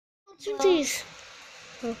Please.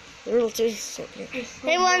 Oh, rule 3.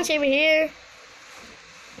 Hey, one, over here.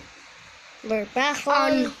 We're back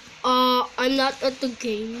on. I'm not at the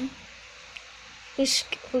game.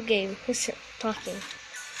 Who game? Who's talking?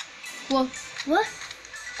 What?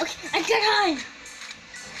 Okay, I get hide.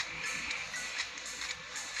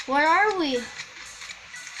 Where are we?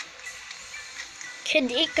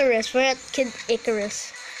 Kid Icarus. We're at Kid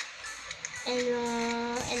Icarus.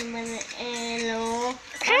 Hello. Hello.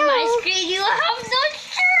 On my screen, you have no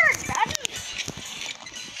shirt.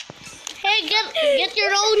 Hey, get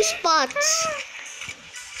your own spots.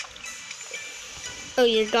 Oh,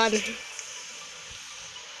 you're gone.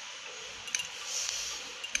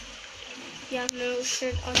 You have no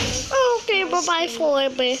shirt on. Okay, bye-bye,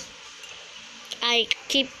 Phoebe. I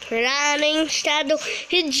keep running, Shadow.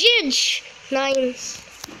 Hijij 9.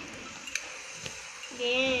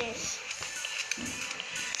 Yes.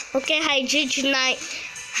 Okay, Hijij 9.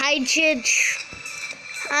 Hijij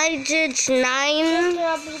 9.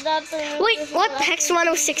 Wait, what? Hex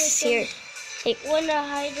 106 is here. Hey, When a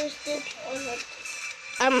hider stick on it.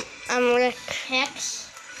 I'm Rick. Hex.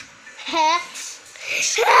 Hex!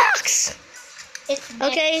 It's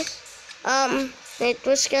Okay. It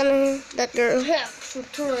was gonna that girl. Hex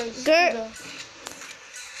returns. Girl.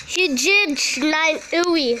 Hijij 9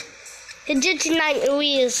 Uwi. Hijij 9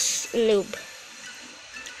 Uwi is noob.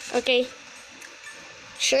 Okay.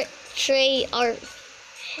 Trey or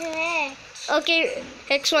Hex. okay.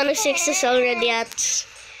 Hex 106 is already at.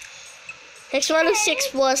 Hex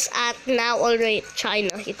 106 was at now already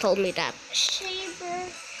China. He told me that. Saber-ish.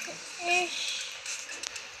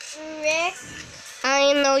 Rick.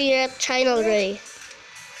 I know you're at China already.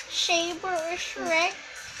 Saber-ish Rick.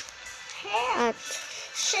 At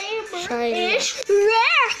Saber-ish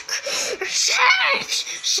Rick.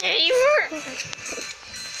 Saber.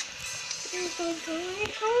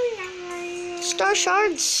 Star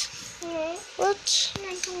shards. What?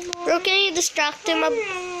 Okay, distract him up.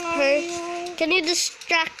 Her. Can you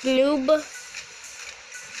distract noob?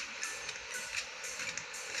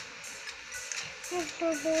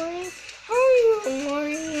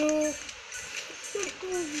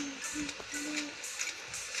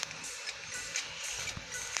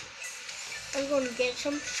 I'm gonna get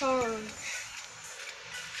some shards.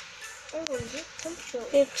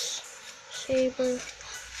 It's Saber.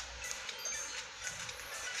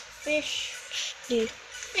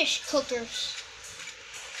 Fish cookers.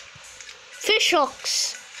 Fish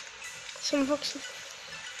hooks. Some hooks.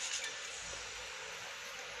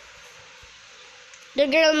 The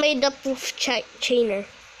girl made up of chainer.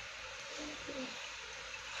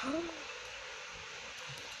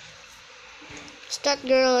 It's that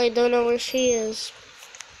girl. I don't know where she is.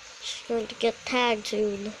 She's going to get tagged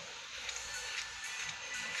soon.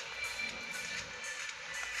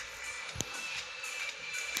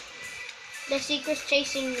 The secret's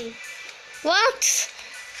chasing me. What?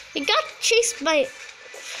 You got chased by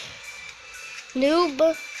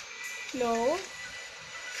noob. No.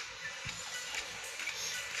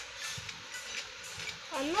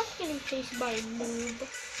 I'm not getting chased by a noob.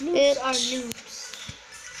 Noobs are noobs.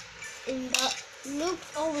 And the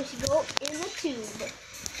noobs always go in the tube.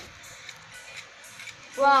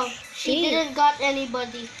 Wow, she didn't got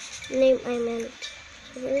anybody. Name I meant.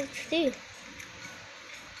 Where's she?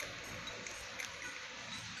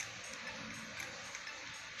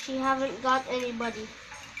 She haven't got anybody.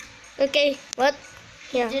 Okay, what?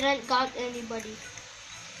 Yeah. Didn't got anybody.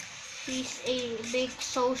 She's a big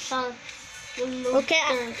social loser.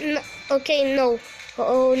 Okay, no.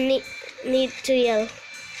 Oh, need to yell.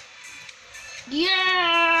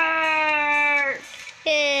 Yeah!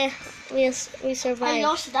 Yeah, we survived. I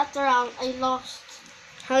lost that round. I lost.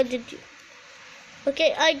 How did you?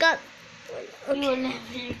 Okay, I got. You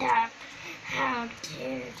leveled up. How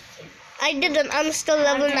dare you? I didn't. I'm still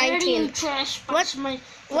level 19. What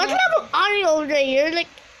level are you already? You're like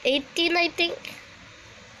 18, I think.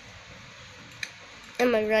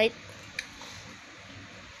 Am I right?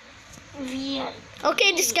 Yeah.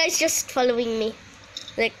 Okay, this guy's just following me.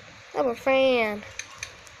 Like, I'm a friend.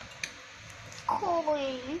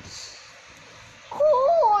 Coins.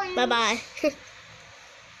 Bye-bye.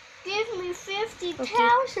 Give me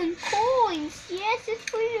 50,000 coins. Yes, it's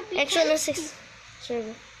going to be X106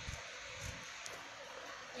 server.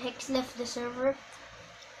 Hex left the server.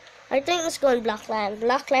 I think it's going Blackland.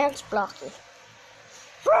 Blackland's blocking.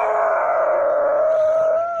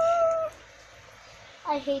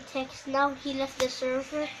 I hate Hex. Now he left the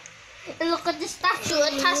server. And look at the statue.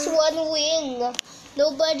 It has one wing.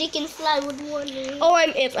 Nobody can fly with one wing. Oh,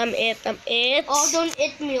 I'm it. Oh, don't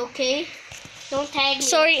hit me, okay? Don't tag me.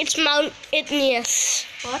 Sorry, it's Mount Itnius.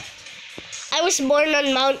 What? I was born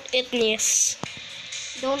on Mount Itnius.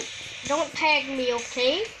 Don't tag me,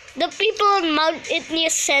 okay? The people on Mount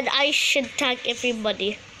Itnius said I should tag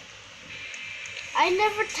everybody. I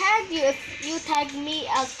never tag you. If you tag me,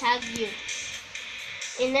 I'll tag you.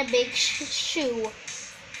 In a big shoe.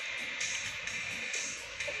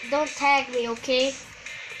 Don't tag me, okay?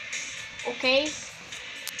 Okay?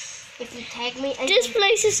 If you tag me, This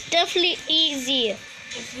place is definitely easy.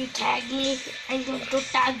 if you tag me, I'm going to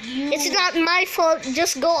tag you. It's not my fault.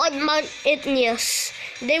 Just go on Mount Itnius.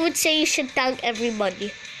 They would say you should tag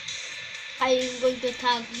everybody. I'm going to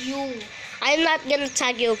tag you. I'm not gonna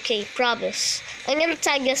tag you, okay? Promise. I'm gonna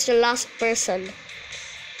tag you as the last person.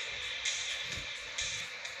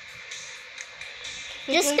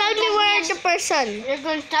 Just tell me where the person. You're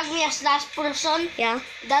going to tag me as last person? Yeah.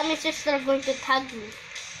 That means if they're going to tag me.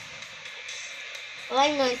 Well,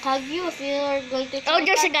 I'm going to tag you if you're going to try Oh,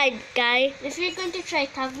 there's a guy. If you're going to try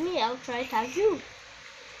tag me, I'll try tag you.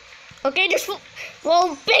 Okay, just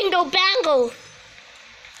whoa, bingo, bango.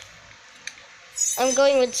 I'm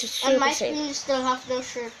going with And my super safe. screen still have no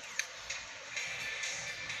shirt.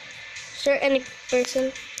 Sir, any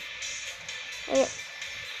person?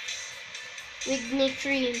 With me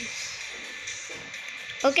dreams.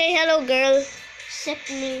 Okay, hello, girl.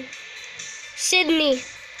 Sydney. Sydney.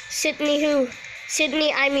 Sydney who?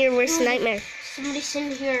 Sydney, I'm your worst nightmare. Somebody's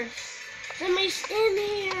in here. Somebody's in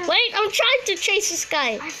here. Wait, I'm trying to chase this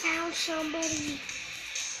guy. I found somebody.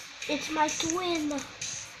 It's my twin.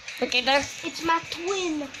 Okay, there. It's my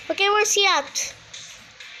twin. Okay, where's he at?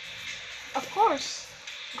 Of course.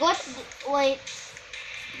 Wait.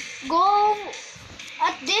 Go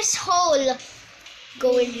at this hole.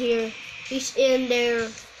 Go in here. He's in there.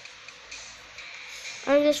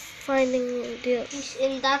 I'm just finding the He's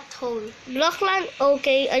in that hole. Blockland.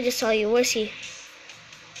 Okay, I just saw you. Where's he?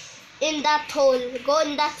 In that hole. Go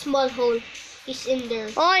in that small hole. He's in there.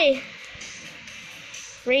 Oi!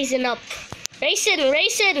 Raising up. Racing!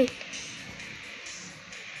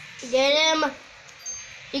 Get him.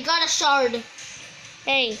 He got a shard.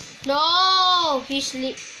 Hey, No! He's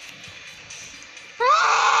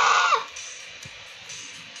Ah!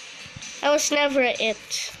 I was never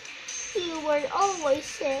it. You were always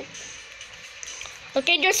sick.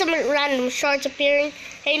 Okay, there's some random shards appearing.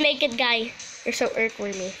 Hey, naked guy. There's some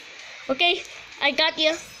earthwormy. Okay, I got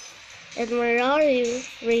you. And where are you?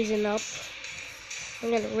 Raising up.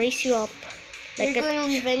 I'm gonna raise you up. You're going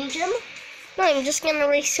to revenge him? No, I'm just gonna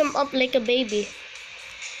raise him up like a baby.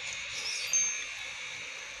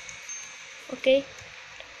 Okay.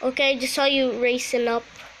 Okay, I just saw you raising up.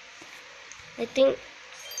 I think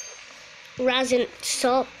Razin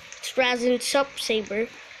Sup. It's Razin Sup, Saber.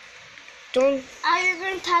 Don't. Are you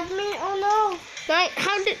going to tag me? Oh no.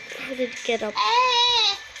 How did it get up?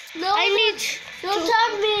 No. I need. Don't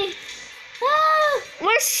tag me. Ah.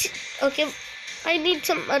 Where's? Okay, I need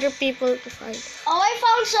some other people to find. Oh, I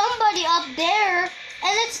found somebody up there,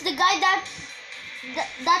 and it's the guy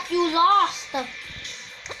that you lost.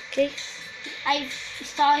 Okay, I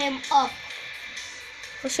saw him up.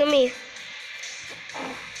 what's with me?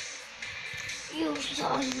 You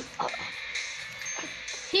saw him up.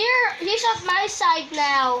 Here, he's at my side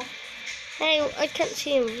now. Hey, I can't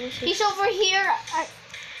see him. Where's he? He's over here.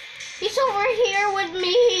 He's over here with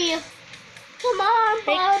me. Come on,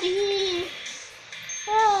 Hey. buddy.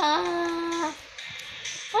 Ah.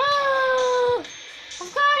 Ah.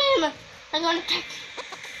 I've got him. I'm gonna take.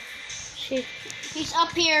 She. He's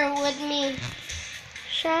up here with me.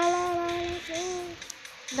 Sha-la-la-la-la.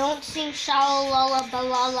 Don't sing shalala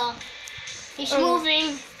balala. He's Oh.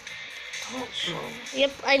 moving.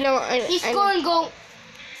 Yep, I know. He's I going to go.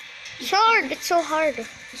 It's hard. It's so hard.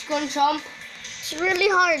 He's going to jump. It's really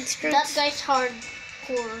hard. That guy's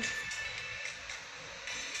hardcore.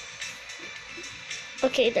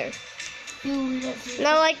 Okay, there. You live.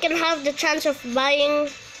 Now I can have the chance of buying.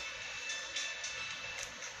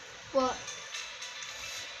 What?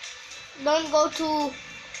 Don't go to.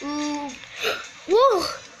 Whoa!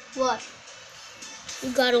 What?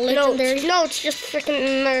 You got a legendary? No, it's just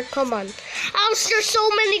freaking another common. How's there so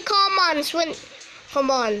many commons when... Come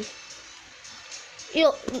on.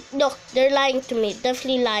 Look, they're lying to me.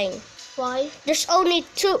 Definitely lying. Why? There's only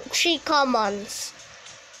 3 commons.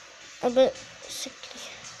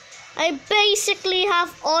 I basically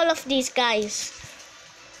have all of these guys.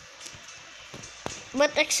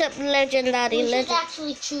 But except legendary. We should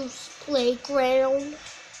actually choose playground.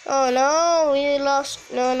 Oh no, we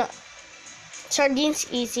lost. No. Sardine's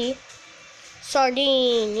easy.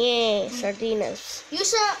 Sardine, yeah, sardinas.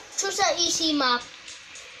 Choose an easy map.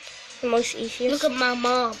 The most easiest. Look at my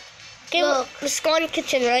mom. Okay, look. let's go on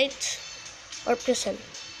kitchen, right? Or prison.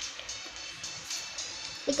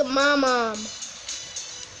 Look at my mom.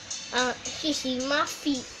 She sees my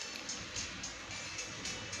feet.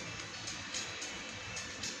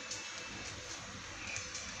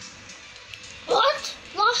 What?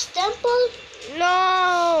 Lost temple?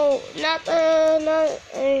 No, not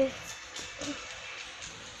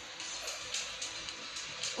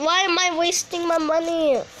Why am I wasting my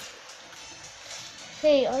money?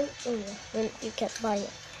 Hey, you can't buy it.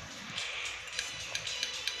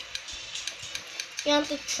 You want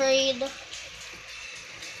to trade?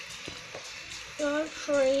 You want to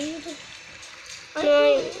trade?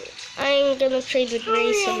 No, I'm gonna trade with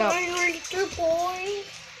Raisin Up. Are you a little boy?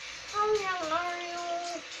 How young are you?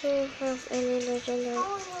 Don't have any legendary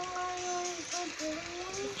How young are you, little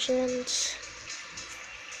boy? gems.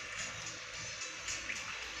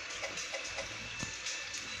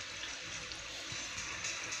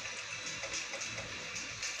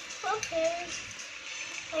 Okay.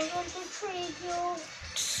 I'm going to trade you.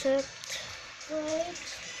 Except Right.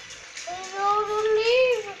 I know to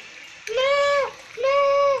leave. No, no,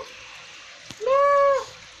 no.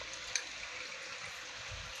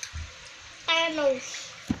 Thanos.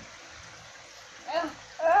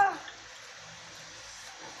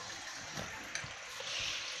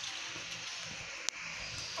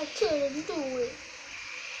 I couldn't do it.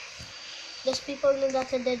 Does people know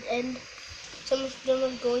that's a dead end? Some of them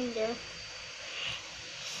are going there.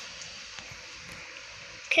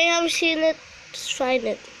 okay, I've seen it. Just find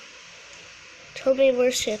it. Tell me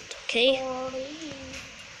where's it, okay?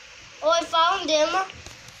 Oh, I found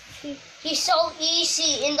him. He's so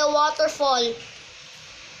easy in the waterfall.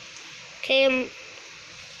 Okay,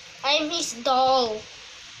 I'm his doll.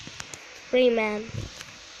 Rayman.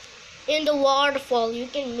 In the waterfall, you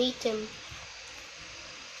can meet him.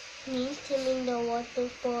 Meet him in the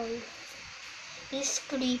waterfall. He's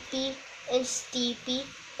creepy and steepy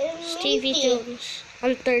and Stevie minty. Jones.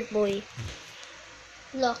 I'm third boy.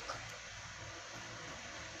 Look.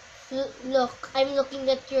 Look, I'm looking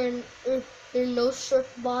at your no shirt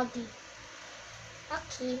body.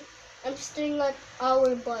 Actually, I'm staring at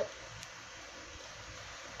our butt.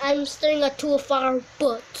 I'm staring at two of our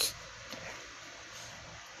butts.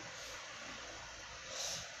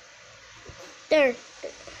 There.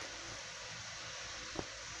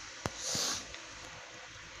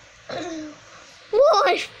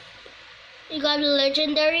 What? You got a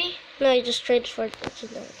legendary? No, I just traded for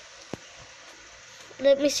legendary.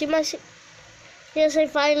 Let me see my. Yes, I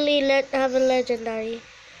finally have a legendary.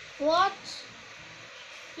 What?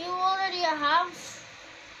 You already have?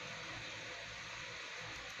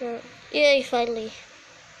 No. Yeah, finally.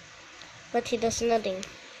 But he does nothing.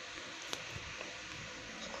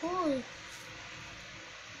 Cool.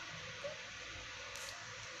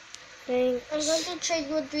 Thanks. I'm going to trade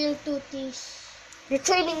with real tooties. You're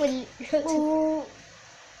trading with. Ooh.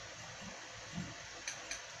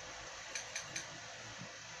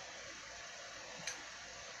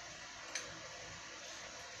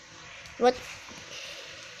 What?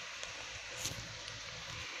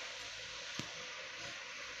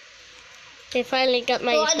 I finally got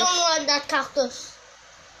my. No, I don't want that cactus.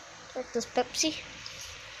 Cactus Pepsi.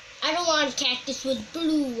 I don't want cactus with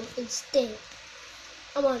blue instead.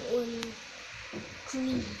 I want one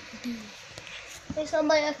green. Hey,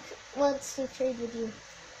 somebody wants to trade with you.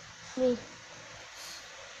 Me.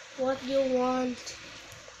 What do you want?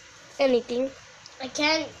 Anything. I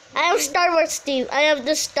can't. I have Star Wars team. I have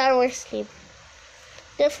the Star Wars team.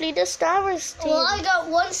 Definitely the Star Wars team. Well, I got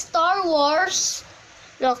one Star Wars.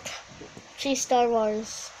 Look, 3 Star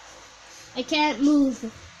Wars. I can't move.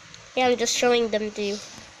 Yeah, I'm just showing them to you.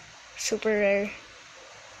 Super rare.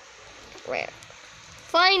 Rare.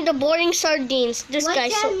 Find the boring sardines. This Why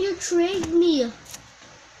guy's can't so. you trade me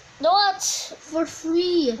No what? for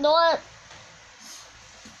free? No what?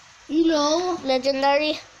 You know.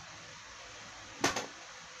 Legendary.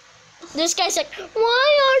 This guy's like, why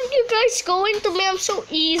aren't you guys going to me? I'm so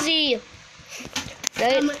easy.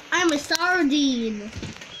 Right? I'm a sardine.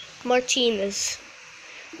 Martinez.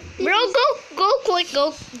 Bro, go quick,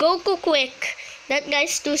 go quick. That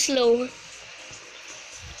guy's too slow.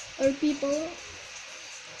 Are people?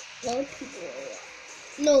 No people.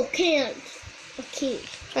 No, can't. Okay.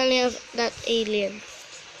 Finally have that alien.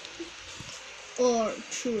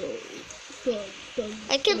 Arturo.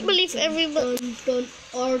 I can't believe everybody.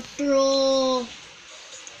 Arturo.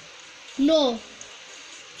 No.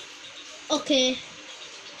 Okay.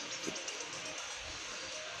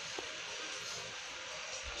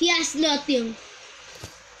 He has nothing.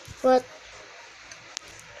 But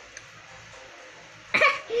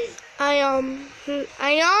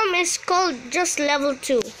I is called just level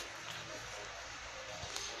 2.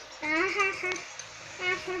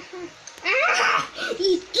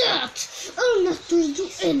 Eat that! I'm not going to do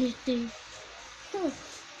anything.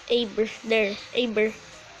 Aber, there, Aber.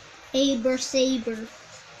 Aber Saber.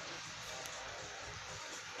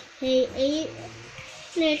 Hey,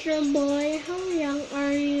 little boy, how young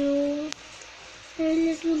are you? Hey,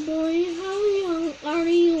 little boy, how young are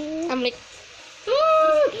you? I'm like,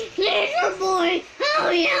 Little boy, how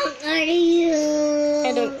young are you?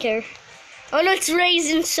 I don't care. Oh no, it's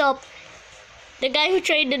Raisin Shop. The guy who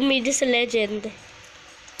traded me this a legend.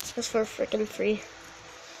 That's for freaking free.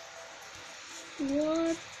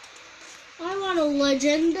 What? I want a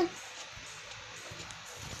legend.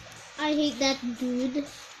 I hate that dude.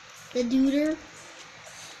 The duder.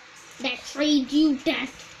 That trade you that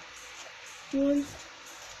one.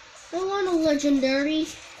 I want a legendary.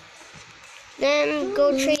 Then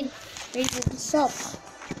go trade Raisin Shop.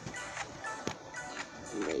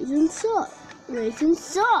 Raisin Shop. Raisin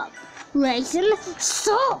Shop. Raisin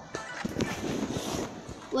Shop.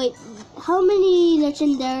 Wait, how many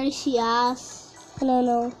legendaries he has? I don't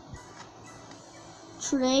know.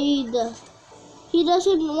 Trade. He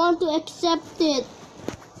doesn't want to accept it.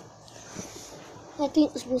 I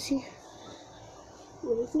think it's busy.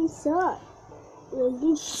 Raisin Shop.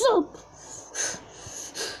 Raisin Shop.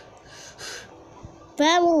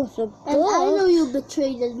 Battle of the And I know you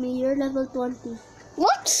betrayed me. You're level 20.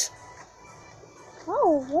 What?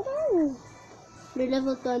 Oh, what are you? You're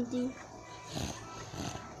level 20.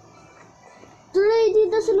 Trade. He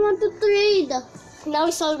doesn't want to trade. Now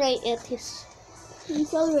it's alright.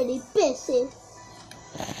 He's already busy.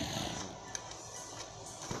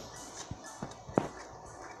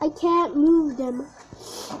 I can't move them.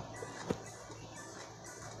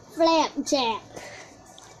 Flapjack.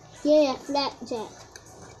 Yeah, flapjack.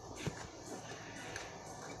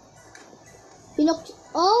 He looks.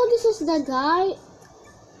 Oh, this is the guy.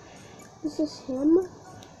 This is him.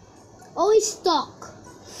 Oh, he's stuck.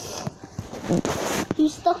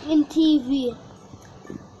 He's stuck in TV.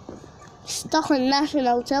 Stuck on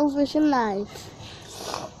national television live.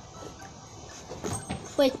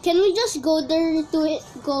 Wait, can we just go there to it,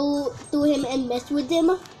 go to him and mess with him?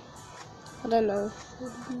 I don't know.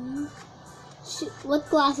 What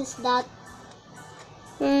class is that?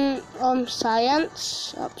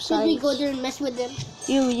 Science. Should we go there and mess with him?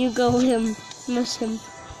 You go him. Miss him.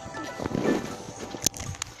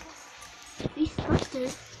 He's faster.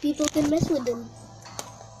 People can mess with him.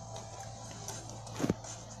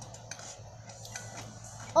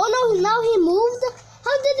 Oh no, now he moved?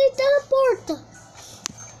 How did he teleport?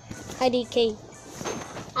 IDK.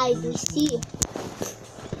 I do see.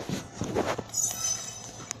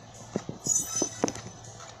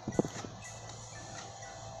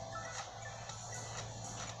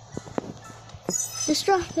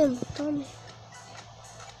 Distract him, Tommy.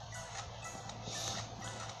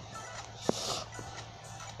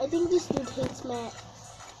 I think this dude hates Matt.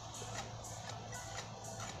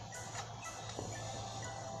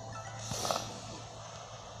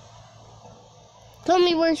 Tell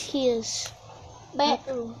me where he is.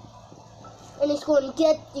 Bedroom. And he's going to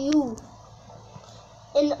get you.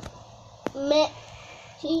 In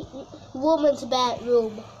woman's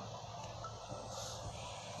bedroom.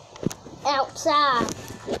 Outside.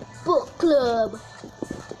 Book club.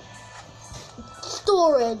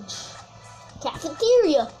 Storage.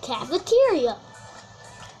 Cafeteria. Cafeteria.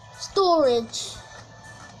 Storage.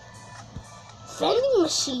 Vending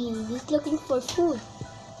machine. He's looking for food.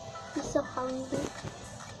 He's so hungry.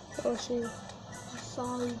 Oh, see.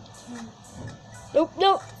 Sorry.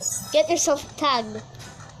 Nope. Get yourself tagged.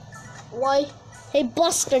 Why? Hey,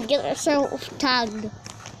 Buster, get yourself tagged.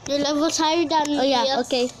 Your level's higher than me. Oh, yeah,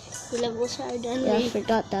 okay. Your level's higher than Yeah, I me.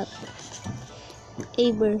 forgot that.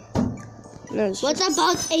 Aber. No, it's What just-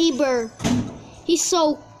 about Aber? He's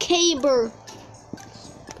so Caber.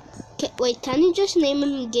 Wait, can you just name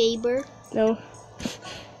him Gaber? No.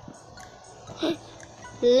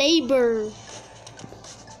 Labor.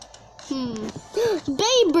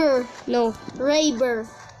 Baber. No. Raber.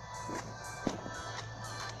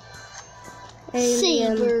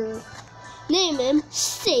 Alien. Saber. Name him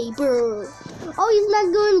Saber. Oh, he's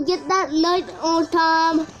not going to get that night on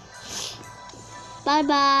time. Bye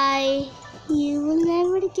bye. You will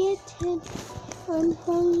never get it on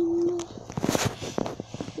time.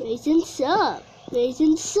 Raisin Sup.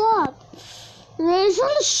 Raisin Sup.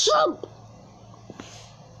 Raisin Sup.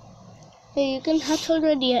 Hey, you can hatch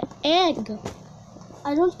already an egg.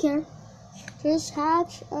 I don't care. Just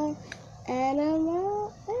hatch an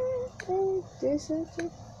animal.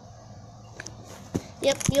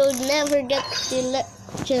 Yep, you'll never get the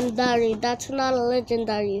legendary. That's not a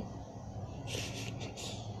legendary.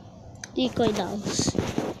 decoy dogs.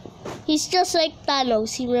 He's just like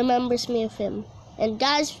Thanos. He remembers me of him. And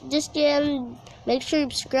guys, just again, make sure you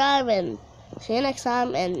subscribe and see you next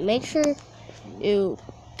time. And make sure you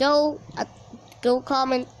go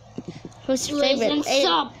comment who's your favorite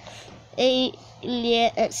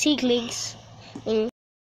seeklings.